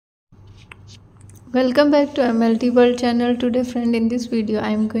Welcome back to MLT World channel. Today friend, in this video I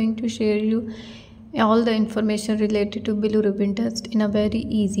am going to share you all the information related to bilirubin test in a very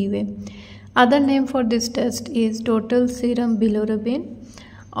easy way. Other name for this test is total serum bilirubin,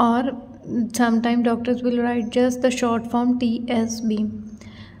 or sometimes doctors will write just the short form TSB.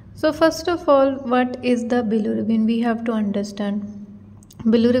 So first of all, what is the bilirubin? We have to understand.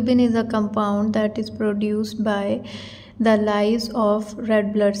 Bilirubin is a compound that is produced by the lyse of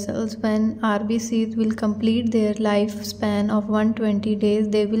red blood cells. When RBCs will complete their lifespan of 120 days,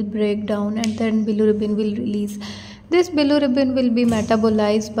 they will break down and then bilirubin will release. This bilirubin will be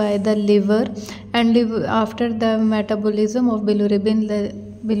metabolized by the liver, and after the metabolism of bilirubin, the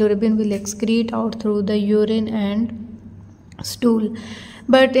bilirubin will excrete out through the urine and stool.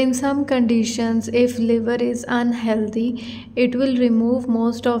 But in some conditions, if liver is unhealthy, it will remove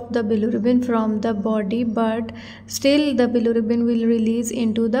most of the bilirubin from the body, but still the bilirubin will release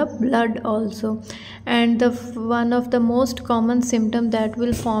into the blood also. And one of the most common symptom that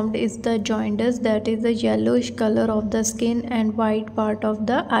will form is the jaundice, that is the yellowish color of the skin and white part of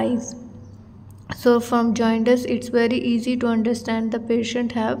the eyes. So from jaundice, it's very easy to understand the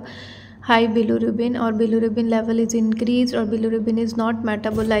patient have high bilirubin, or bilirubin level is increased, or bilirubin is not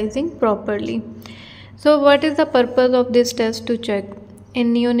metabolizing properly. So what is the purpose of this test? To check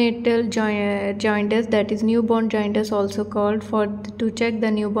in neonatal jaundice, that is newborn jaundice also called. To check the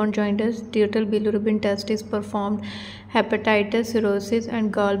newborn jaundice, total bilirubin test is performed. Hepatitis, cirrhosis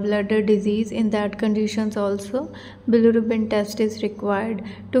and gallbladder disease, in that conditions also bilirubin test is required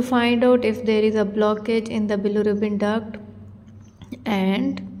to find out if there is a blockage in the bilirubin duct,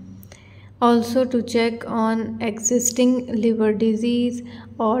 and also to check on existing liver disease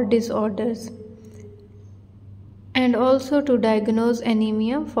or disorders, and also to diagnose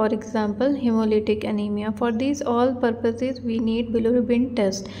anemia, for example hemolytic anemia. For these all purposes we need bilirubin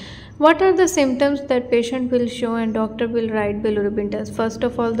test. What are the symptoms that patient will show and doctor will write bilirubin test? First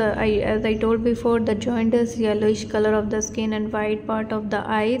of all, as I told before, the jaundice, yellowish color of the skin and white part of the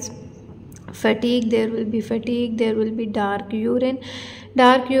eyes. Fatigue, there will be fatigue. There will be dark urine.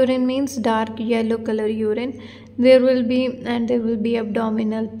 Dark urine means dark yellow color urine. There will be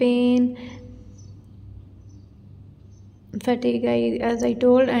abdominal pain, fatigue, as I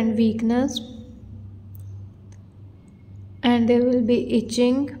told, and weakness, and there will be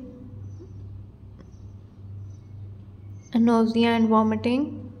itching, nausea and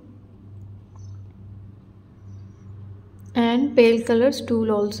vomiting, and pale color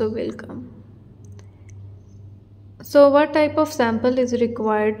stool also will come. So what type of sample is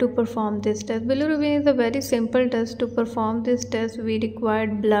required to perform this test? Bilirubin is a very simple test. To perform this test, we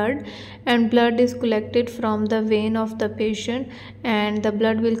required blood, and blood is collected from the vein of the patient, and the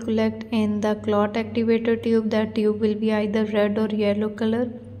blood will collect in the clot activator tube. That tube will be either red or yellow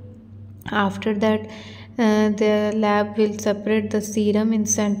color. After that, the lab will separate the serum in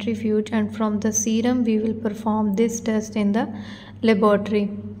centrifuge, and from the serum we will perform this test in the laboratory.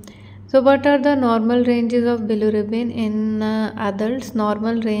 So what are the normal ranges of bilirubin in adults?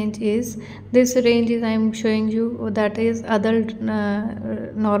 Normal range is, this range is I am showing you, that is adult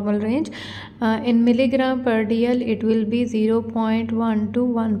normal range. In milligram per dl it will be 0.1 to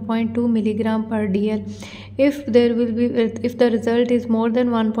 1.2 milligram per dl. If the result is more than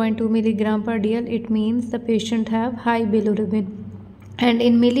 1.2 milligram per dl, it means the patient have high bilirubin. And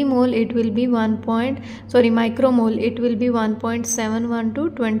in millimole it will be micromole it will be 1.71 to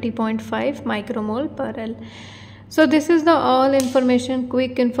 20.5 micromole per L. So this is the all information,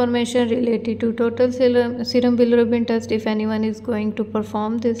 quick information related to total serum bilirubin test. If anyone is going to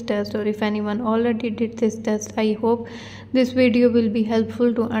perform this test, or if anyone already did this test, I hope this video will be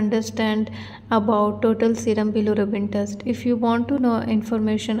helpful to understand about total serum bilirubin test. If you want to know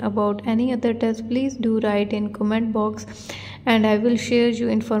information about any other test, please do write in comment box, and I will share you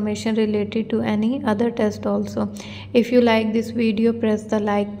information related to any other test also. If you like this video, press the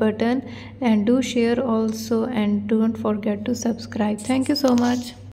like button and do share also, and don't forget to subscribe. Thank you so much.